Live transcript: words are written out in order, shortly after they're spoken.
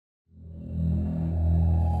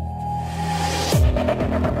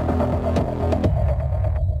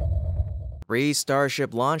Three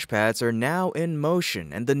Starship launch pads are now in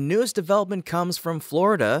motion, and the newest development comes from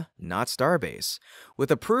Florida, not Starbase.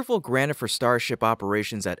 With approval granted for Starship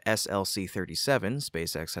operations at SLC-37,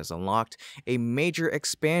 SpaceX has unlocked a major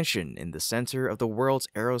expansion in the center of the world's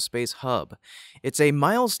aerospace hub. It's a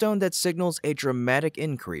milestone that signals a dramatic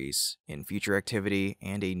increase in future activity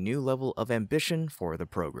and a new level of ambition for the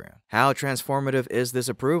program. How transformative is this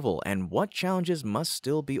approval, and what challenges must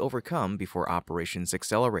still be overcome before operations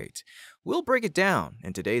accelerate? We'll break it down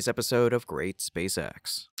in today's episode of Great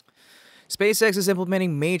SpaceX. SpaceX is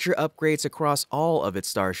implementing major upgrades across all of its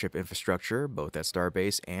Starship infrastructure, both at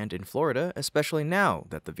Starbase and in Florida, especially now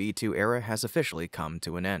that the V2 era has officially come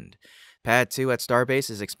to an end. Pad 2 at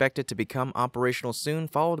Starbase is expected to become operational soon,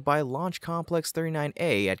 followed by Launch Complex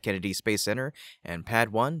 39A at Kennedy Space Center and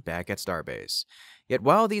Pad 1 back at Starbase. Yet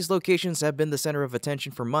while these locations have been the center of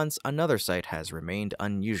attention for months, another site has remained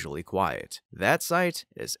unusually quiet. That site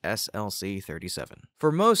is SLC-37.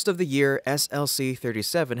 For most of the year,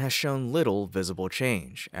 SLC-37 has shown little visible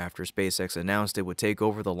change. After SpaceX announced it would take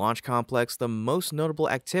over the launch complex, the most notable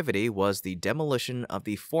activity was the demolition of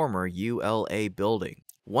the former ULA building.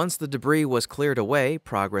 Once the debris was cleared away,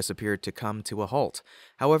 progress appeared to come to a halt.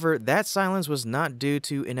 However, that silence was not due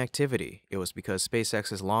to inactivity. It was because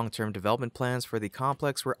SpaceX's long-term development plans for the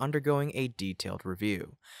complex were undergoing a detailed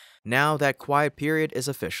review. Now that quiet period is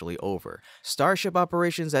officially over. Starship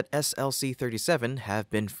operations at SLC-37 have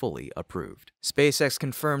been fully approved. SpaceX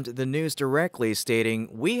confirmed the news directly, stating,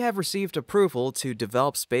 "We have received approval to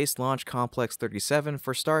develop Space Launch Complex 37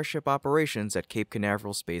 for Starship operations at Cape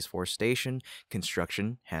Canaveral Space Force Station.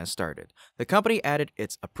 Construction has started." The company added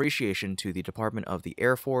its appreciation to the Department of the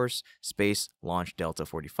Air Force, Space Launch Delta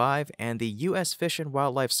 45, and the U.S. Fish and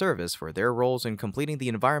Wildlife Service for their roles in completing the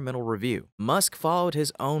environmental review. Musk followed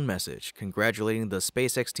his own message, congratulating the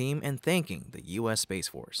SpaceX team and thanking the U.S. Space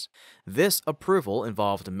Force. This approval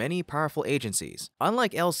involved many powerful agencies.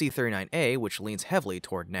 Unlike LC-39A, which leans heavily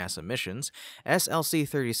toward NASA missions,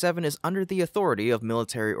 SLC-37 is under the authority of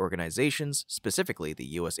military organizations, specifically the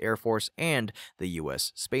U.S. Air Force and the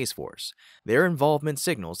U.S. Space Force. Their involvement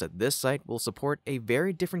signals that this site will support a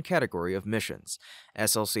very different category of missions.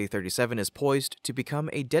 SLC-37 is poised to become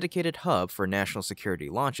a dedicated hub for national security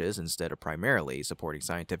launches instead of primarily supporting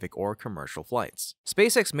scientific or commercial flights.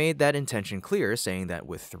 SpaceX made that intention clear, saying that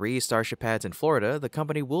with 3 Starship pads in Florida, the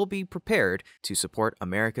company will be prepared to support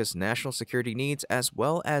America's national security needs as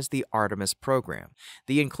well as the Artemis program.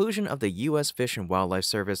 The inclusion of the U.S. Fish and Wildlife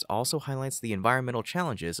Service also highlights the environmental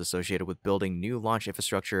challenges associated with building new launch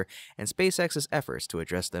infrastructure and SpaceX's efforts to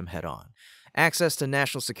address them head-on. Access to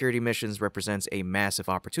national security missions represents a massive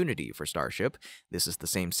opportunity for Starship. This is the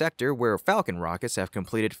same sector where Falcon rockets have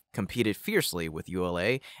competed fiercely with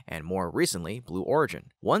ULA and, more recently, Blue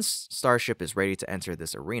Origin. Once Starship is ready to enter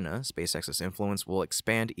this arena, SpaceX's influence will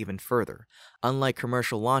expand even further. Unlike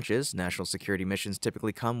commercial launches, national security missions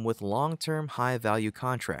typically come with long-term, high-value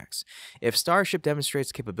contracts. If Starship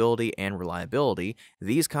demonstrates capability and reliability,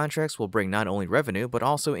 these contracts will bring not only revenue but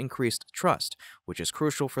also increased trust, which is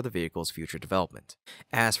crucial for the vehicle's future development.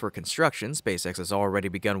 As for construction, SpaceX has already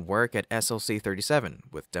begun work at SLC-37.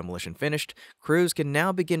 With demolition finished, crews can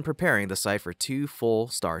now begin preparing the site for 2 full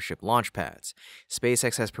Starship launch pads.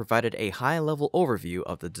 SpaceX has provided a high-level overview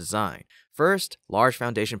of the design. First, large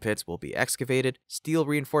foundation pits will be excavated, steel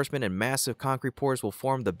reinforcement and massive concrete pours will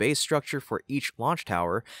form the base structure for each launch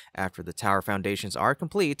tower. After the tower foundations are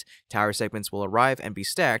complete, tower segments will arrive and be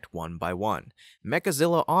stacked one by one.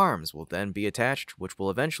 Mechazilla arms will then be attached, which will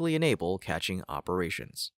eventually enable catching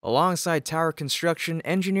operations. Alongside tower construction,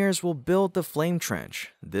 engineers will build the flame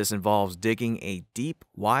trench. This involves digging a deep,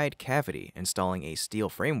 wide cavity, installing a steel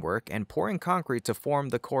framework, and pouring concrete to form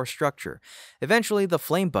the core structure. Eventually, the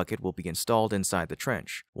flame bucket will be installed inside the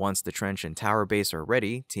trench. Once the trench and tower base are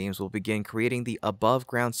ready, teams will begin creating the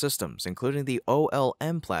above-ground systems, including the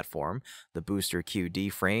OLM platform, the booster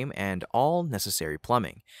QD frame, and all necessary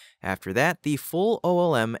plumbing. After that, the full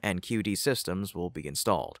OLM and QD systems will be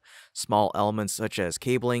installed. Small elements such as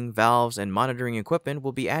cabling, valves, and monitoring equipment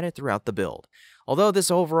will be added throughout the build. Although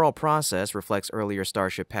this overall process reflects earlier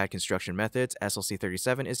Starship pad construction methods,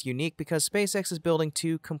 SLC-37 is unique because SpaceX is building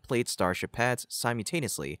 2 complete Starship pads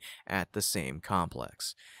simultaneously at the same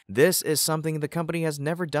complex. This is something the company has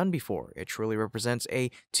never done before. It truly represents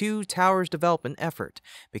a 2 towers development effort.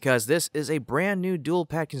 Because this is a brand new dual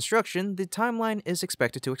pad construction, the timeline is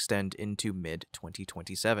expected to extend into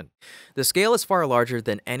mid-2027. The scale is far larger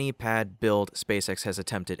than any pad build SpaceX has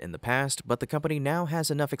attempted in the past, but the company now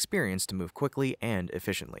has enough experience to move quickly and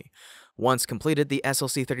efficiently. Once completed, the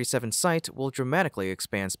SLC-37 site will dramatically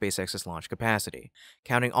expand SpaceX's launch capacity.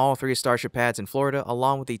 Counting all 3 Starship pads in Florida,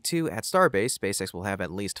 along with the 2 at Starbase, SpaceX will have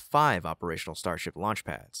at least 5 operational Starship launch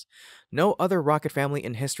pads. No other rocket family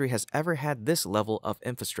in history has ever had this level of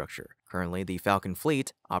infrastructure. Currently, the Falcon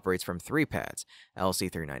fleet operates from 3 pads,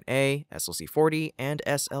 LC-39A, SLC-40, and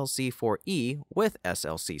SLC-4E, with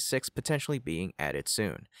SLC-6 potentially being added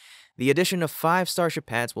soon. The addition of 5 Starship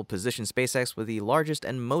pads will position SpaceX with the largest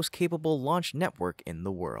and most capable launch network in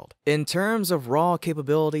the world. In terms of raw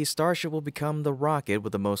capability, Starship will become the rocket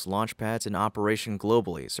with the most launch pads in operation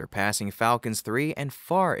globally, surpassing Falcon's 3 and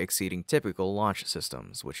far exceeding typical launch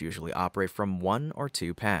systems, which usually operate from 1 or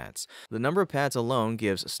 2 pads. The number of pads alone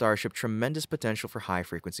gives Starship tremendous potential for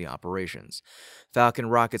high-frequency operations. Falcon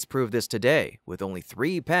rockets prove this today. With only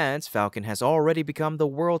 3 pads, Falcon has already become the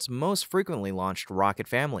world's most frequently launched rocket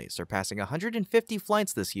family, surpassing 150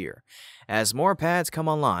 flights this year. As more pads come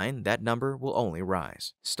online, that number will only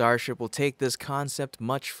rise. Starship will take this concept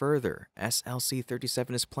much further.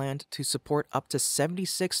 SLC-37 is planned to support up to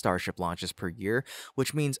 76 Starship launches per year,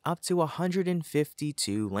 which means up to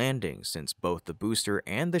 152 landings, since both the booster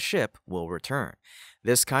and the ship will return.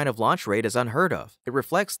 This kind of launch rate is unheard of. It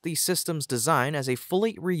reflects the system's design as a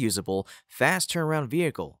fully reusable, fast turnaround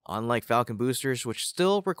vehicle, unlike Falcon boosters, which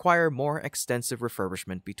still require more extensive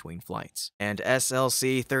refurbishment between flights. And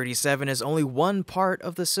SLC-37 is only one part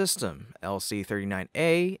of the system.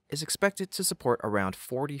 LC-39A is expected to support around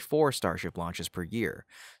 44 Starship launches per year.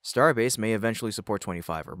 Starbase may eventually support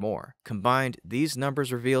 25 or more. Combined, these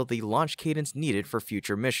numbers reveal the launch cadence needed for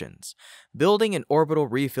future missions. Building an orbital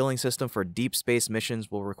refilling system for deep space missions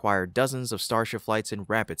will require dozens of Starship flights in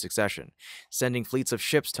rapid succession. Sending fleets of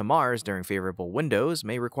ships to Mars during favorable windows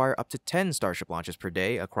may require up to 10 Starship launches per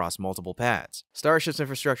day across multiple pads. Starship's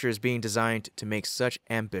infrastructure is being designed to make such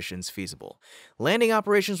ambitions feasible. Landing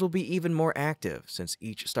operations will be even more active. Since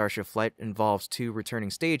each Starship flight involves 2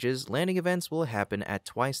 returning stages, landing events will happen at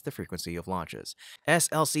twice the frequency of launches.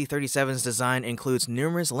 SLC-37's design includes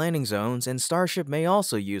numerous landing zones, and Starship may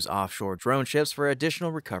also use offshore drone ships for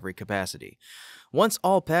additional recovery capacity. Once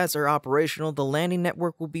all pads are operational, the landing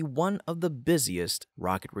network will be one of the busiest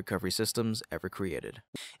rocket recovery systems ever created.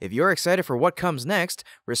 If you're excited for what comes next,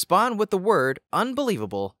 respond with the word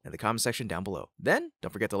unbelievable in the comment section down below. Then,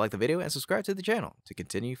 don't forget to like the video and subscribe to the channel to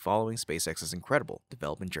continue following SpaceX's incredible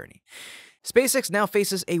development journey. SpaceX now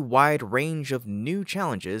faces a wide range of new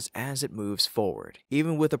challenges as it moves forward.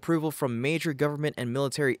 Even with approval from major government and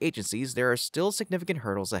military agencies, there are still significant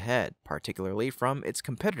hurdles ahead, particularly from its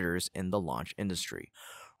competitors in the launch industry.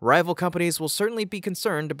 Rival companies will certainly be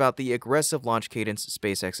concerned about the aggressive launch cadence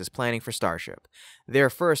SpaceX is planning for Starship. Their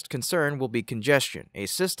first concern will be congestion. A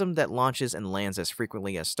system that launches and lands as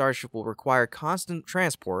frequently as Starship will require constant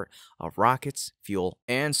transport of rockets, fuel,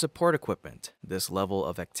 and support equipment. This level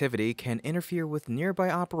of activity can interfere with nearby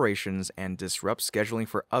operations and disrupt scheduling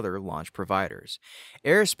for other launch providers.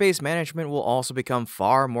 Aerospace management will also become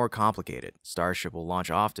far more complicated. Starship will launch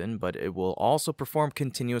often, but it will also perform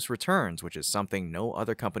continuous returns, which is something no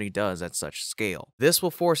other company does at such scale. This will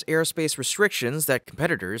force aerospace restrictions that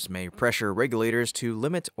competitors may pressure regulators to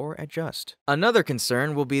limit or adjust. Another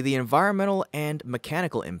concern will be the environmental and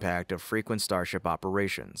mechanical impact of frequent Starship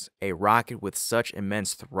operations. A rocket with such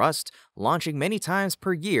immense thrust, launching many times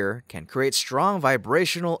per year, can create strong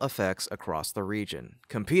vibrational effects across the region.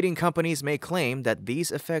 Competing companies may claim that these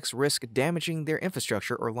effects risk damaging their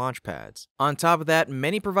infrastructure or launch pads. On top of that,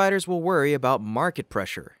 many providers will worry about market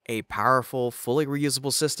pressure. A powerful, fully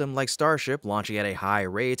reusable system like Starship launching at a high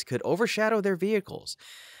rate could overshadow their vehicles.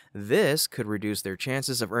 This could reduce their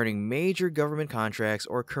chances of earning major government contracts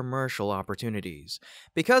or commercial opportunities.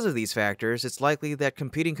 Because of these factors, it's likely that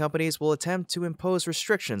competing companies will attempt to impose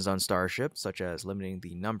restrictions on Starship, such as limiting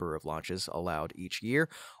the number of launches allowed each year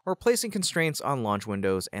or placing constraints on launch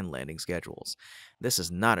windows and landing schedules. This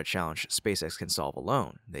is not a challenge SpaceX can solve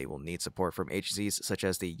alone. They will need support from agencies such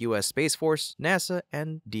as the U.S. Space Force, NASA,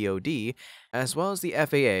 and DoD, as well as the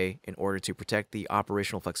FAA, in order to protect the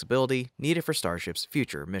operational flexibility needed for Starship's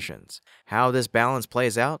future missions. How this balance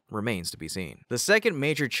plays out remains to be seen. The second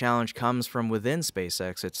major challenge comes from within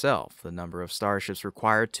SpaceX itself. The number of Starships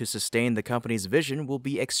required to sustain the company's vision will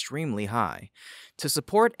be extremely high. To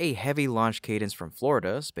support a heavy launch cadence from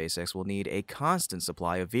Florida, SpaceX will need a constant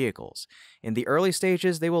supply of vehicles. In the early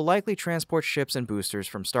stages, they will likely transport ships and boosters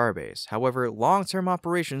from Starbase. However, long-term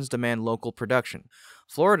operations demand local production.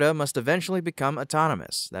 Florida must eventually become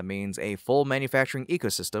autonomous. That means a full manufacturing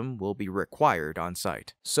ecosystem will be required on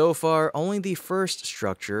site. So far, only the first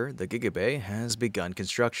structure, the Gigabay, has begun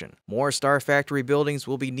construction. More Star Factory buildings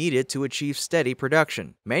will be needed to achieve steady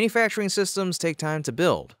production. Manufacturing systems take time to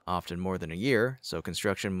build, often more than a year, so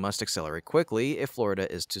construction must accelerate quickly if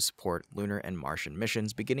Florida is to support lunar and Martian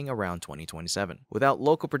missions beginning around 2027. Without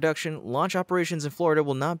local production, launch operations in Florida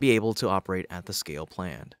will not be able to operate at the scale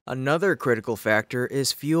planned. Another critical factor is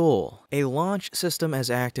fuel. A launch system as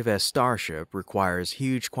active as Starship requires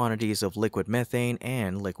huge quantities of liquid methane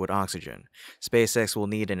and liquid oxygen. SpaceX will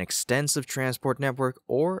need an extensive transport network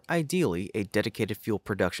or, ideally, a dedicated fuel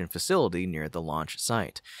production facility near the launch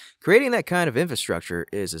site. Creating that kind of infrastructure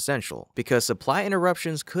is essential because supply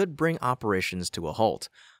interruptions could bring operations to a halt.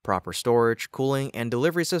 Proper storage, cooling, and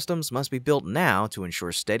delivery systems must be built now to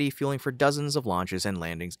ensure steady fueling for dozens of launches and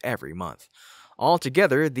landings every month.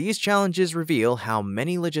 Altogether, these challenges reveal how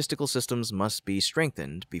many logistical systems must be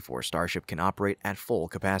strengthened before Starship can operate at full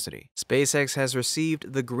capacity. SpaceX has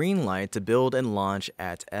received the green light to build and launch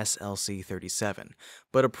at SLC-37,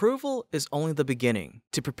 but approval is only the beginning.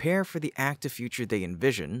 To prepare for the active future they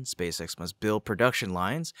envision, SpaceX must build production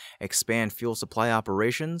lines, expand fuel supply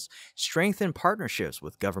operations, strengthen partnerships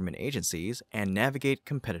with government agencies, and navigate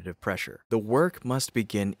competitive pressure. The work must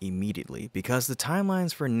begin immediately because the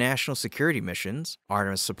timelines for national security missions,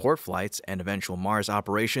 Artemis support flights, and eventual Mars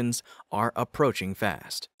operations are approaching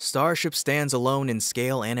fast. Starship stands alone in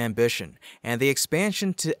scale and ambition, and the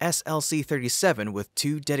expansion to SLC-37 with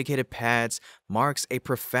 2 dedicated pads marks a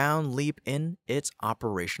profound leap in its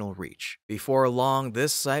operational reach. Before long,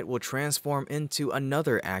 this site will transform into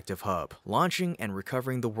another active hub, launching and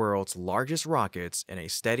recovering the world's largest rockets in a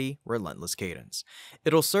steady, relentless cadence.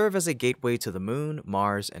 It'll serve as a gateway to the Moon,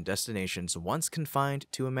 Mars, and destinations once confined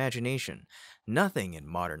to imagination. Nothing in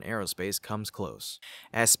modern aerospace comes close.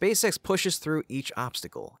 As SpaceX pushes through each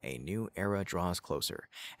obstacle, a new era draws closer.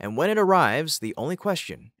 And when it arrives, the only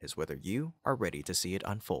question is whether you are ready to see it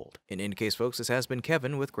unfold. In any case, folks, this has been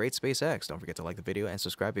Kevin with Great SpaceX. Don't forget to like the video and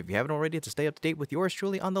subscribe if you haven't already to stay up to date with yours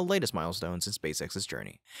truly on the latest milestones in SpaceX's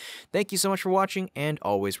journey. Thank you so much for watching, and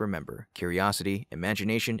always remember, curiosity,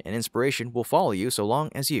 imagination, and inspiration will follow you so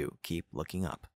long as you keep looking up.